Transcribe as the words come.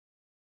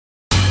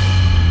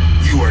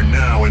are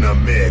now in a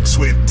mix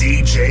with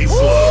DJ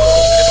Flow.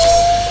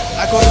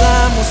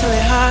 Acordamos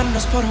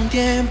alejarnos por un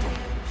tiempo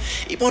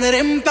y poner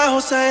en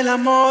pausa el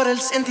amor,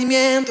 el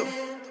sentimiento,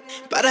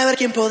 para ver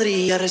quién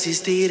podría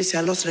resistirse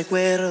a los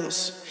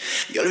recuerdos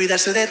y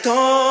olvidarse de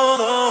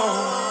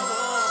todo.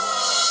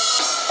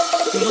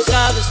 Tú no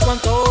sabes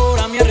cuánto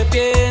ahora me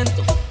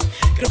arrepiento.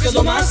 Creo que es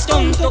lo más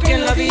tonto que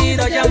en la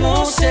vida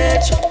hayamos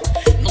hecho.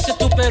 No sé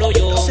tú, pero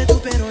yo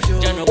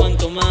ya no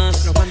aguanto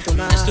más.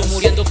 Me estoy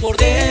muriendo por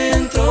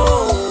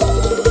dentro.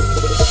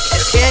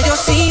 Es que yo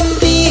sin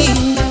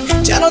ti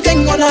ya no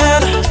tengo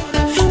nada.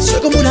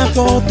 Soy como una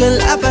foto en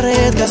la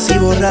pared casi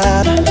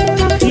borrada.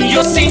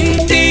 Yo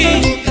sin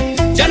ti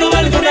ya no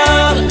valgo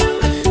nada,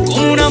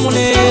 como una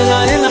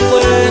moneda en la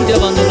fuente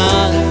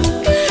abandonada.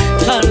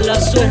 A la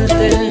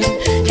suerte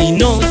y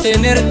no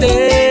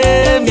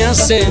tenerte me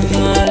hace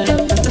mal.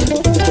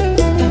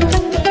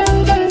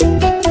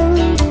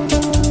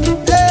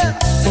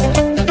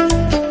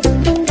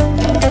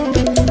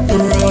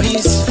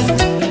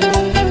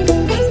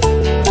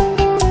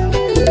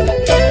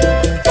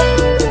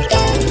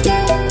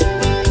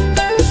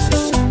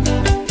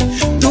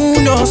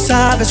 No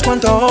sabes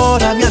cuánto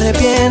ahora me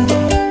arrepiento.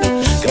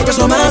 Creo que es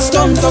lo más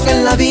tonto que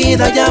en la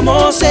vida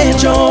hayamos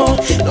hecho.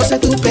 No sé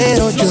tú,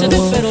 pero yo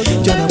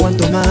no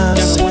aguanto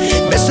más.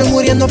 Me estoy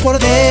muriendo por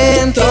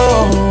dentro.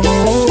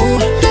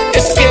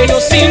 Es que yo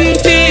sin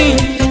ti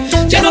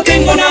ya no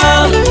tengo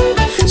nada.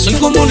 Soy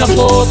como una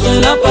foto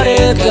en la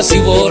pared casi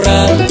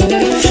borrada.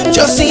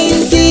 Yo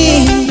sin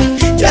ti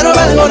ya no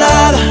valgo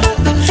nada,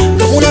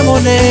 como una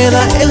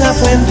moneda en la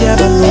fuente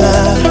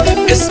abandonada.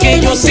 Es que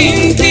yo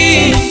sin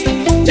ti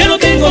ya no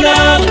tengo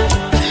nada,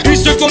 y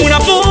soy como una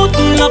foto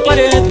en la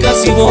pared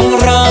casi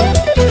borrada.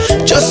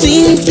 Yo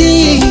sin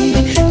ti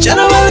ya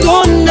no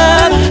valgo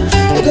nada,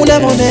 como una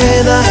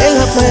moneda en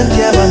la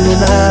fuente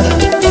abandonada.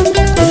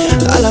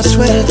 A la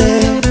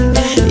suerte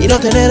y no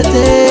tenerte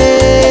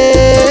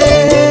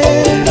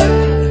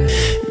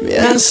me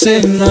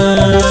hace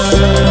mal.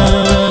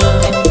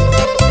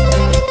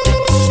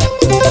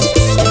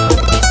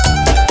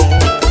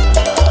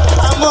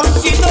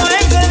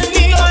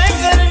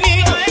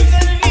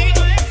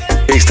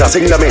 Estás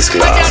en la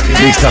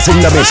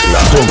mezcla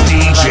con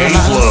DJ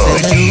Flow.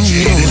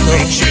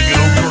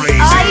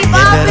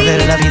 De perder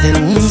la vida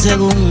en un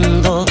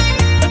segundo,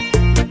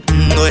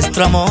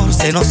 nuestro amor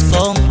se nos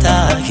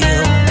contagió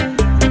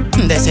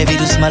de ese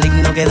virus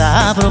maligno que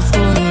da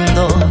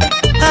profundo.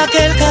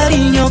 Aquel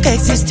cariño que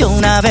existió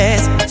una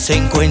vez se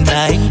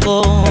encuentra en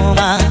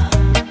coma.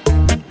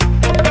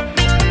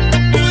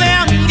 Le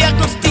han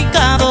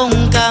diagnosticado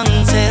un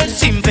cáncer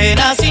sin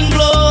pena, sin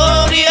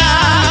gloria.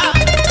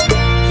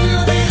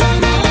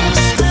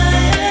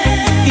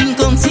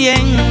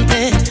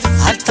 Inconsciente,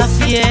 alta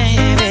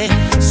fiebre,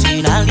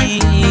 sin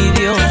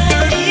alivio.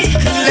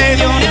 Le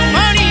dio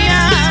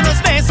neumonía,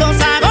 los besos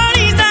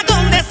agoniza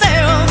con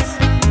deseos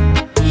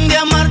de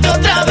amarte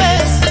otra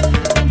vez.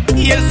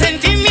 Y el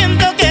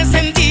sentimiento que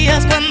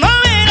sentías cuando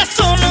eras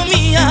solo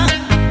mía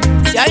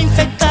se ha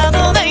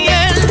infectado de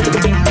hiel.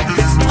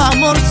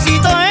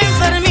 Amorcito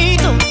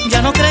enfermito,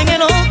 ya no cree en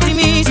el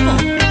optimismo.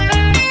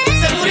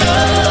 Se murió.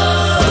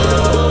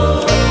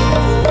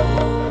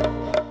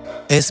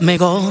 Es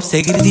mejor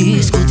seguir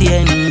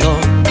discutiendo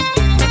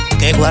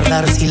que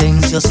guardar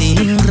silencio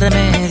sin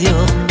remedio.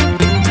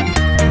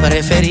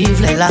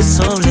 Preferible la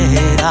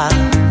soledad,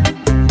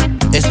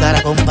 estar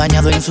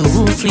acompañado en su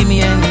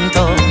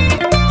sufrimiento.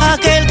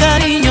 Aquel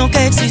cariño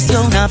que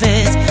existió una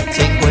vez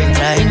se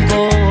encuentra en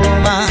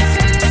coma.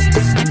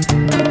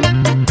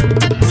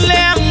 Le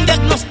han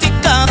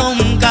diagnosticado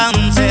un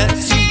cáncer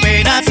sin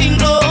pena, sin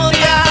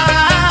gloria.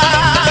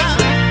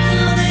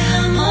 Lo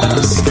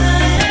dejamos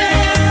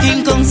caer.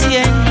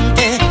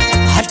 Inconsciente,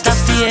 alta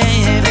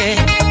fiebre,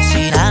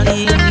 sin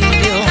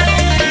alivio.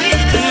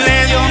 Le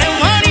dio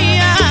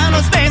neumonía,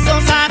 los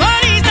besos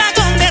agoniza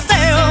con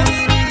deseos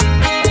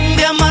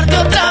de amarte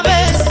otra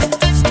vez.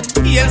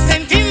 Y el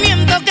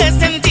sentimiento que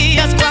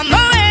sentías cuando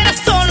eras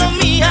solo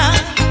mía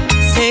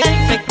se ha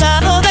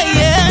infectado de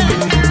hiel.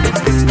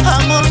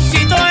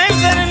 Amorcito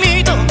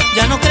enfermito,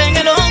 ya no cree en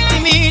el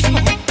optimismo.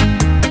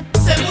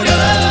 Se murió.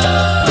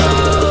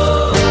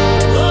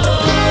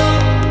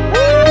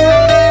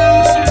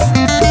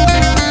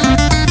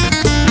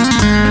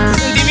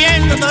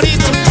 Sentimiento,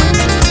 Torito.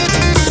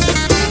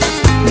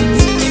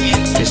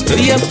 Sentimiento.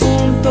 Estoy a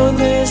punto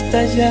de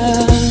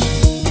estallar.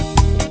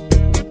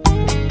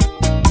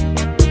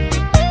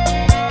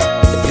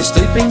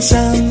 Estoy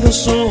pensando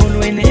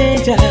solo en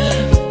ella.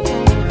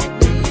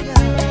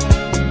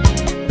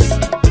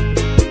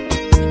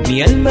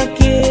 Mi alma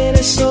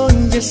quiere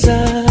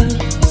sollozar,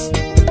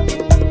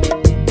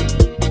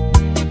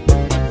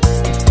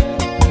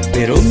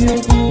 pero mi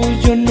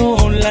orgullo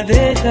no la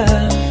deja.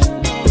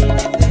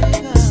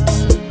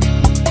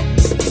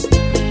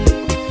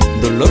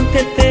 Dolor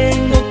que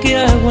tengo que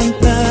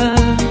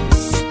aguantar,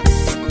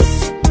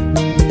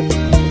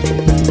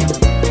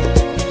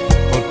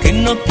 porque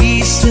no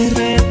quise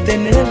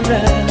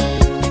retenerla.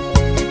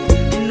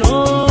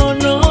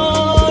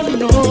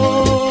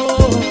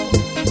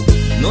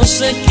 No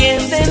sé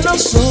quién de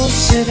los dos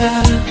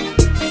será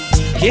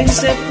quien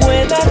se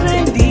pueda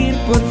rendir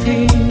por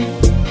fin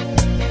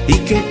y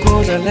que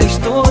corra la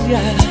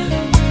historia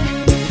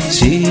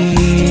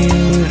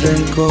sin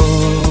rencor.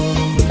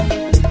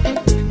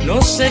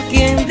 No sé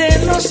quién de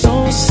los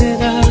dos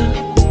será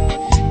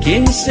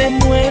quien se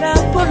muera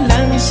por la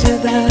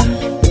ansiedad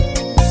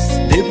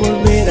de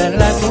volver a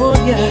la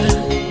gloria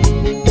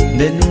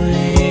de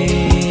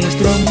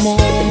nuestro amor.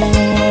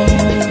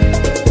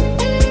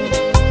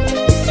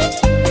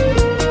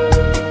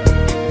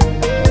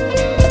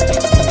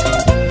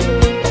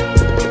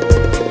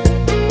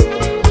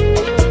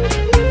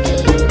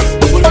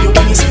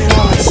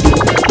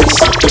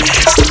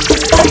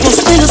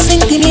 Aposté los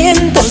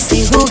sentimientos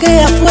y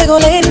jugué a fuego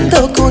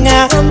lento con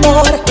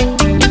amor.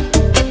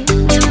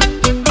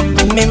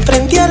 Me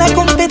enfrenté a la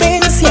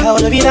competencia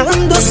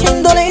olvidando su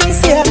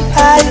indolencia.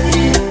 Ay,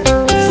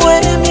 fue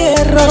mi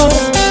error.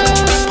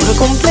 Por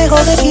complejo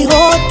de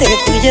Quijote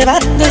fui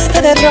llevando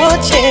este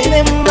derroche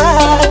de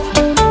mal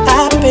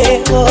a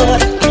peor.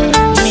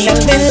 Mi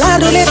alma en la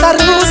ruleta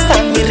rusa,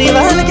 mi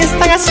rival que es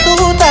tan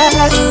astuta,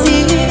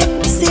 así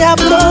se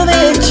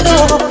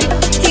aprovechó.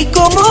 Y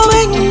como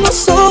ven, no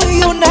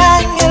soy un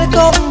ángel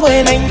con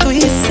buena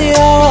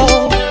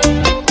intuición.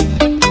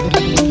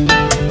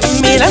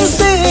 Me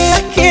lancé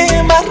a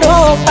quemar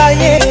ropa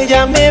y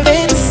ella me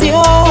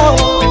venció.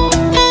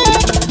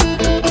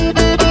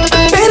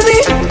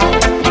 Perdí,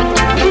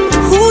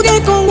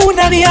 jugué con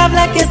una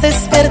diabla que se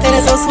experta en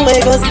esos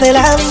juegos del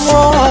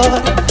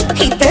amor.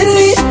 Y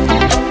perdí,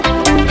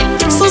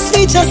 sus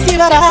fichas y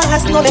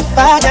barajas no le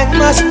fallan,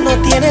 más no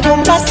tiene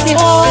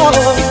compasión.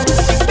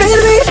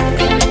 Perdí,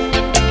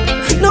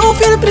 no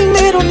fui el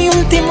primero ni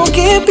último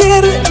que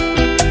pierde.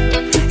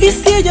 Y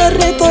si ella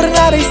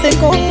retornara y se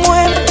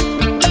conmueve,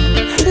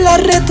 la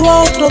reto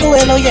a otro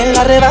duelo y en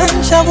la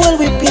revancha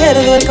vuelvo y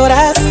pierdo el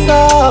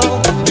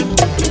corazón.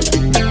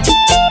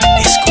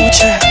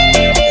 Escucha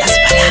las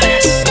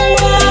palabras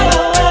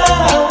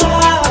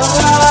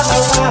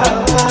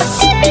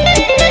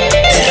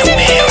de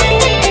Romeo.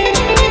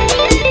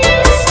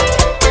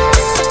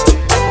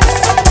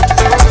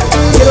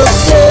 Quiero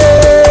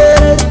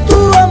ser tu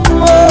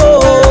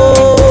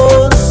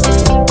amor,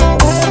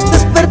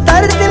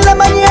 despertarte en la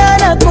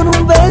mañana con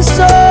un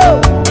beso,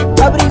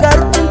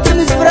 abrigarte entre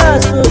mis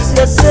brazos y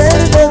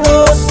hacer de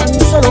dos un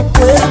solo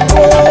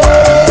cuerpo.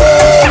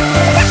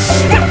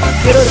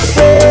 Quiero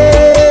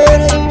ser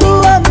tu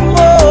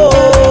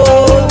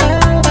amor,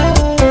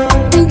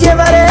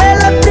 llevaré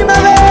la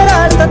primavera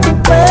hasta tu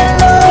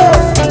pelo,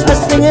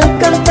 hasta en el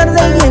cantar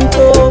del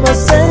viento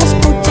vas a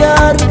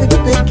escuchar que yo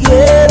te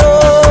quiero.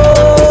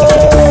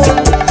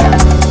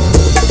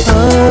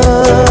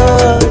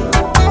 Ay,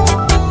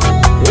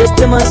 es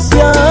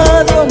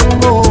demasiado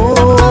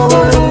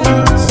amor,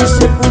 si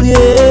se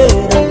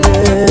pudiera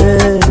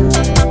ver,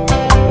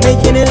 me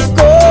llena el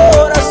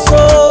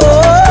corazón.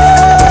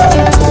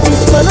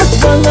 Mis manos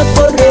van a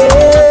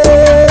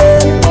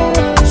correr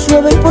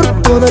suave por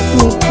toda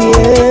tu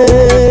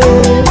piel,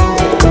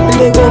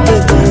 luego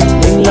beber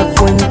en la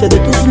fuente de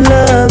tus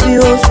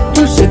labios,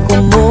 dulce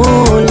como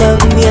la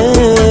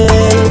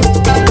miel.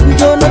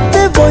 Yo no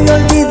te voy a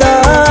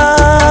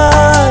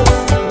olvidar,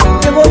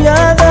 te voy a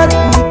dar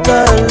mi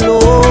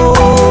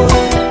calor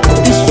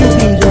y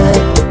subirá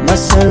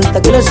más alta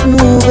que las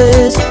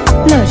nubes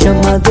la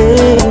llama de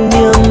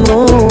mi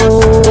amor.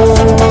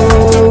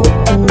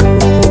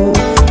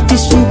 Y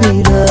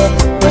subirá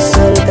más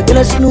alta que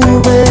las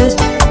nubes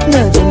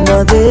la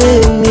llama de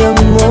mi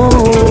amor.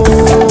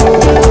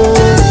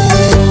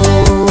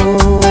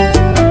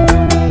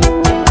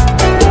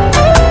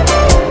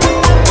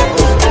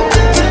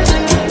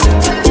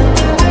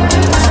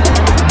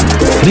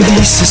 Me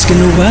dices que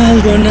no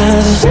valgo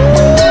nada,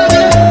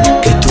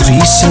 que tu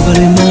risa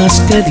vale más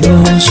que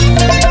Dios.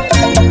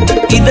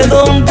 ¿Y de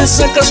dónde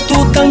sacas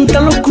tú tanta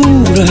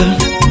locura?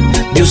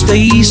 Dios te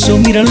hizo,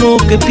 mira lo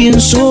que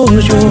pienso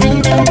yo,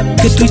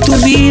 que tú y tu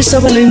risa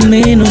valen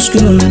menos que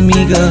una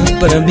hormiga.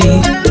 Para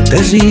mí te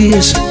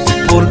ríes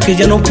porque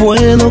ya no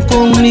puedo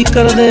con mi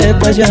cara de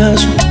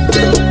payaso.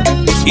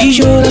 Y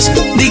lloras,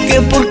 di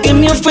que por qué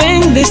me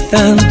ofendes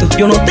tanto.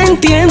 Yo no te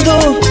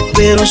entiendo,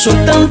 pero soy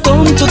tan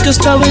tonto que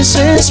hasta a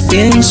veces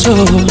pienso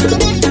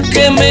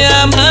que me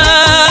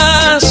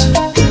amas.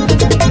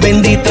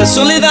 Bendita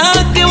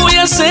soledad, ¿qué voy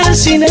a hacer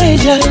sin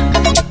ella?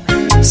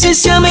 Si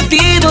se ha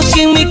metido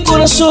aquí en mi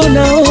corazón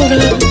ahora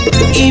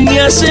y me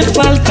hace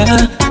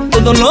falta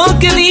todo lo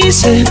que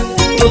dice,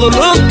 todo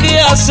lo que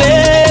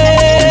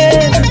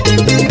hace.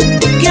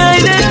 ¿Qué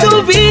hay de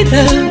tu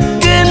vida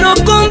que no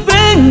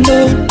comprendo?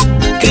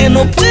 Que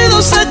no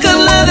puedo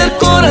sacarla del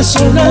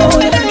corazón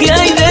ahora. ¿Qué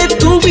hay de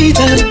tu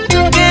vida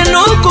que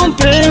no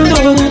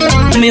comprendo?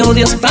 Me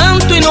odias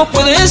tanto y no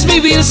puedes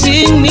vivir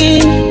sin mí.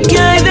 ¿Qué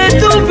hay de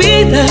tu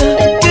vida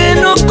que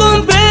no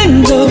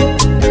comprendo?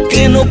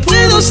 Que no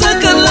puedo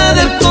sacarla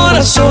del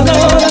corazón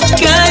ahora.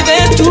 ¿Qué hay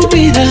de tu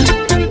vida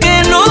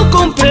que no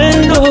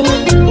comprendo?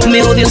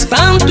 Me odias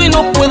tanto y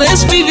no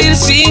puedes vivir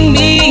sin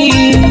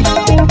mí.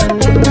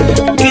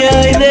 ¿Qué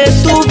hay de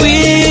tu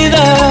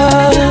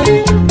vida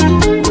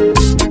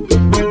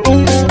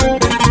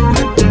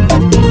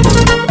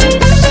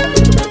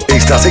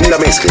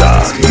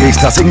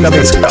Estás en la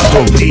mezcla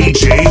con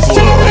DJ Flow,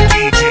 the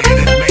DJ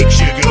that makes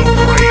you go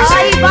crazy.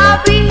 Ay,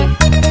 papi.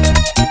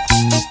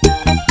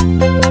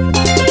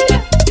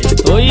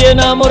 Estoy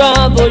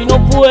enamorado y no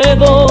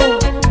puedo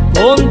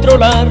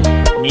controlar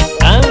mis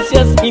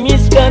ansias y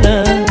mis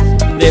ganas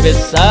de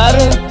besar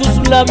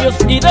tus labios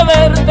y de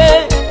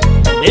verte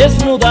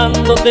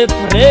desnudándote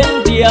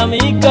frente a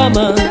mi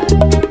cama.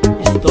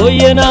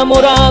 Estoy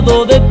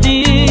enamorado de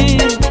ti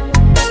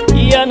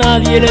y a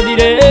nadie le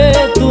diré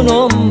tu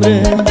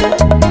nombre.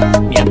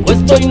 Me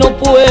acuesto y no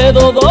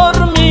puedo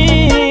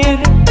dormir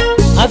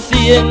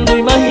haciendo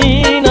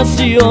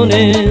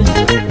imaginaciones.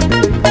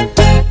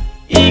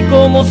 ¿Y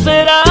cómo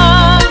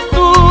serás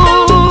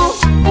tú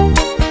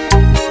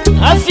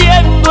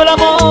haciendo el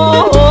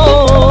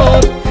amor?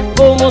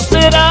 ¿Cómo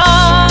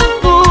serás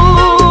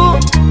tú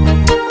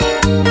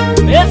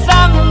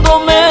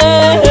besándome?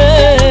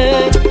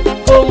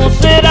 ¿Cómo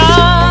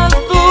serás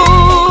tú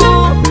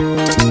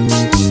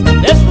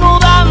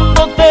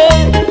desnudándote?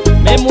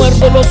 Me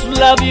muerdo los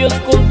labios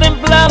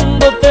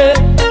contemplándote,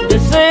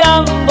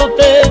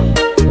 deseándote,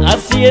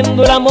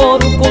 haciendo el amor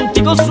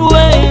contigo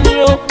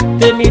sueño.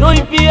 Te miro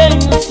y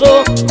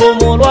pienso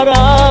cómo lo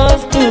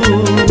harás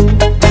tú.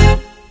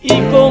 ¿Y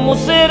cómo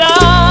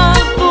serás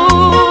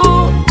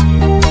tú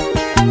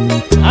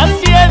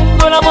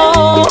haciendo el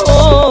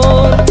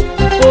amor?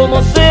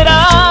 ¿Cómo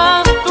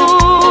serás tú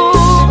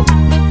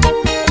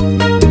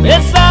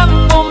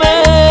besándome?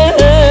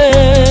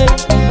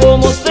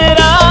 ¿Cómo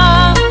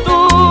serás tú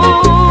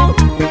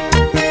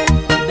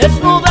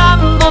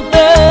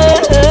desnudándote?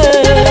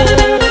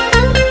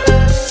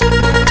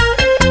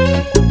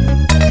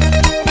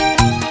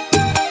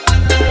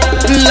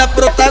 La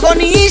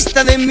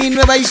protagonista de mi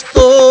nueva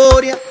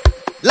historia,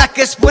 la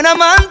que es buena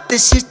amante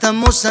si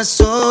estamos a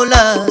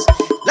solas,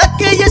 la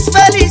que ella es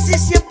feliz y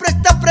siempre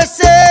está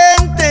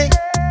presente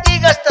y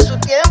gasta su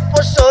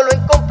tiempo solo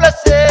en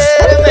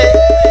complacerme.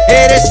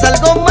 Eres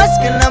algo más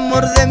que el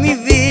amor de mi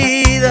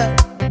vida,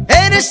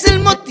 eres el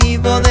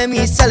motivo de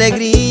mis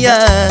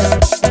alegrías.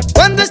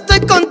 Cuando estoy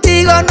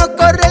contigo no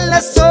corren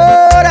las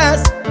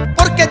horas,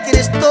 porque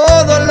tienes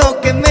todo lo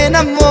que me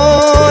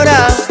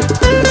enamora.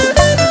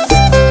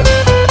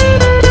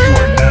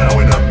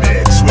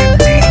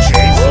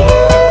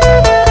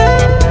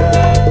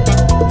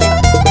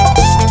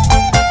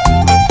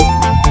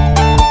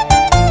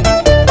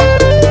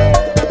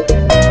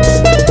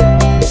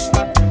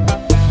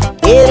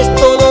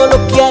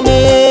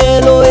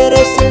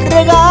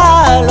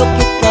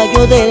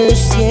 Del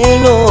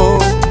cielo,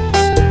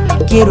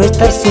 quiero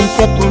estar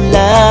siempre a tu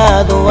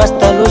lado,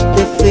 hasta los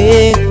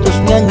defectos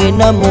me han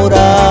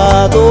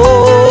enamorado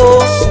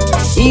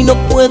y no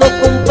puedo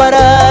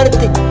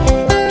compararte,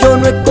 yo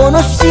no he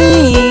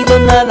conocido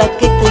nada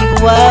que te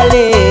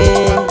iguale.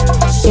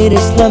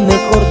 Eres la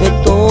mejor de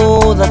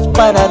todas,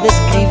 para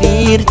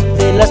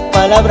describirte las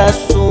palabras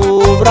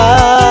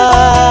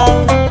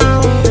sobran.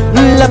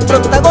 La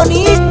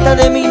protagonista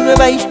de mi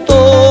nueva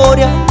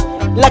historia,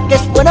 la que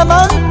es buena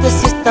amante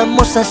si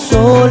estamos a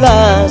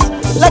solas,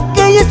 la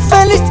que ella es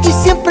feliz y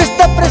siempre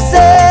está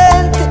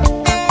presente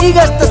y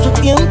gasta su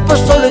tiempo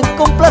solo en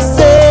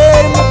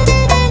complacerme.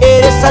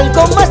 Eres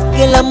algo más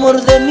que el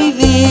amor de mi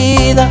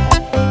vida,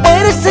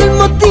 eres el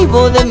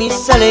motivo de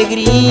mis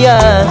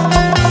alegrías.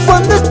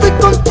 Cuando estoy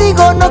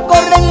contigo no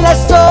corren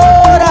las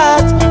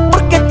horas,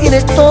 porque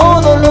tienes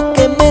todo lo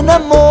que me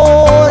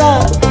enamora.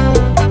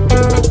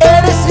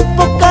 Eres en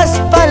pocas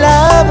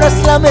palabras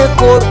la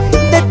mejor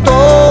de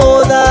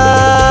todas.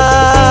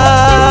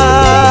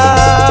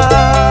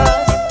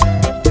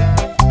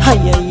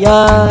 Ay, ay,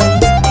 ay.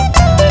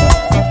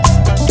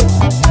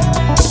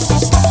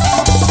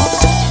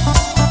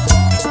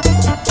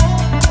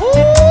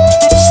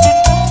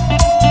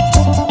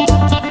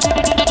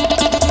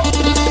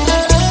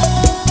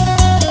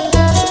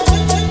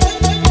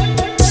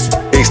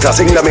 Estás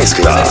en la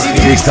mezcla.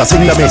 Estás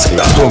en la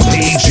mezcla con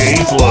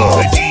DJ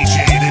Flow, the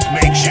DJ that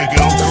makes you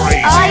go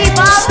crazy. Ay,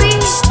 papi.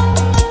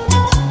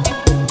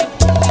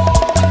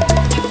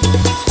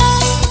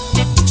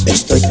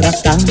 Estoy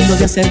tratando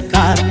de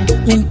acercarme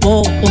un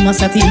poco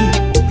más a ti,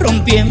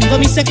 rompiendo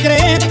mi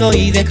secreto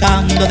y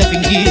dejando de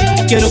fingir.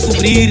 Quiero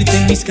cubrirte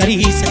en mis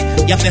caricias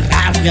y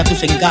aferrarme a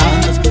tus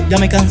encantos. Ya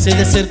me cansé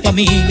de ser tu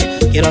amiga,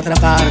 quiero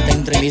atraparte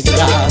entre mis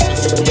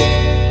brazos.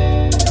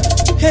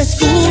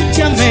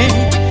 Escúchame,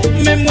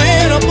 me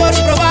muero por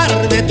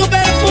probar de tu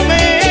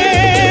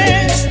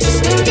perfume.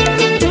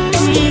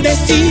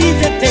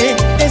 Decídete,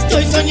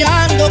 estoy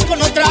soñando con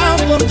otra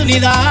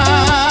oportunidad.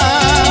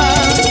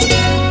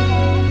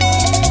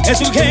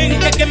 Es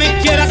urgente que me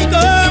quieras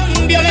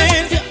con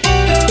violencia.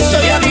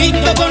 Soy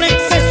adicto con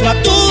exceso a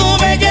tu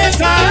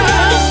belleza.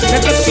 Te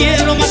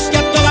prefiero más que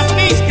a todas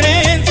mis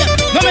creencias.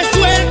 No me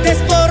sueltes,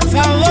 por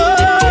favor.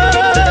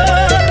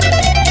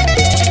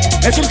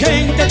 Es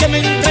urgente que me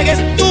entregues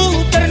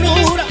tu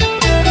ternura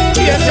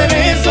y ese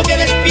beso que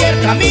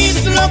despierta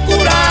mis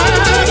locuras.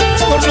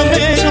 Por lo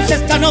menos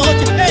esta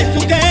noche es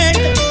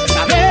urgente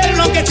saber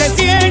lo que se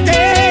siente,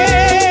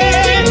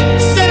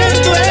 ser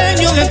el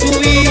dueño de tu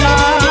vida.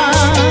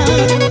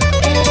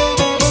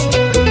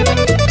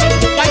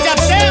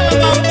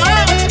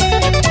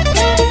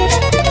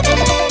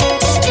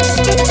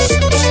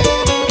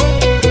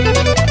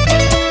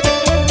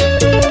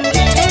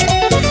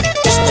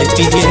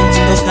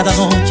 cada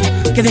noche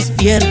que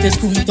despiertes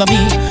junto a mí,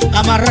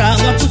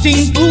 amarrado a tu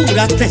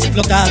cintura hasta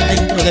explotar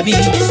dentro de mí.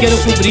 Quiero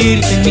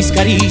cubrirte en mis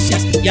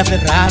caricias y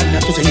aferrarme a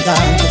tus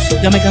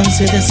encantos. Ya me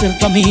cansé de ser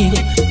tu amigo,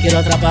 quiero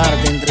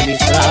atraparte entre mis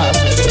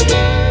brazos.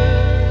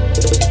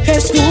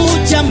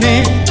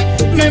 Escúchame,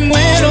 me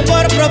muero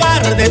por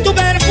probar de tu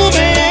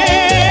perfume.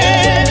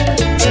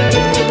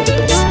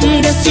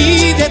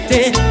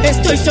 Decídete,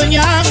 estoy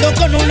soñando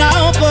con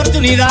una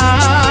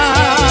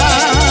oportunidad.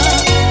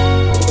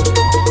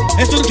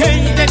 Es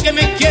urgente que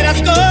me quieras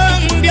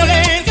con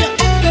violencia.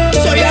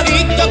 Soy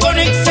adicto con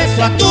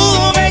exceso a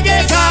tu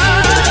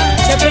belleza.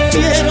 Te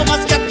prefiero más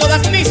que a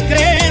todas mis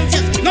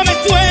creencias. No me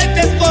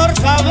sueltes, por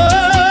favor.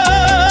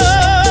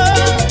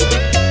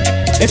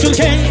 Es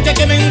urgente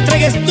que me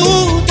entregues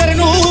tu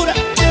ternura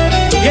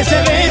y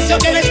ese beso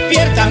que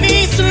despierta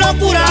mis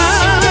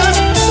locuras.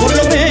 Por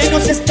lo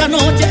menos esta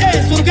noche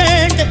es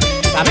urgente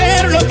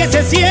saber lo que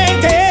se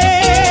siente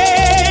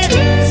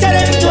ser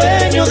el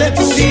dueño de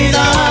tu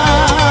vida.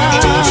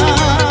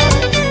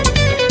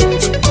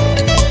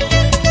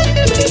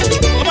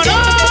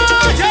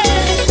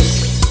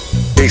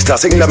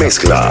 Estás en la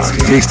mezcla.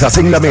 Estás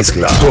en la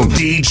mezcla con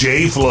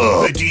DJ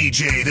Flow. The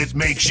DJ that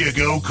makes you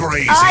go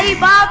crazy. Ay,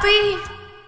 papi.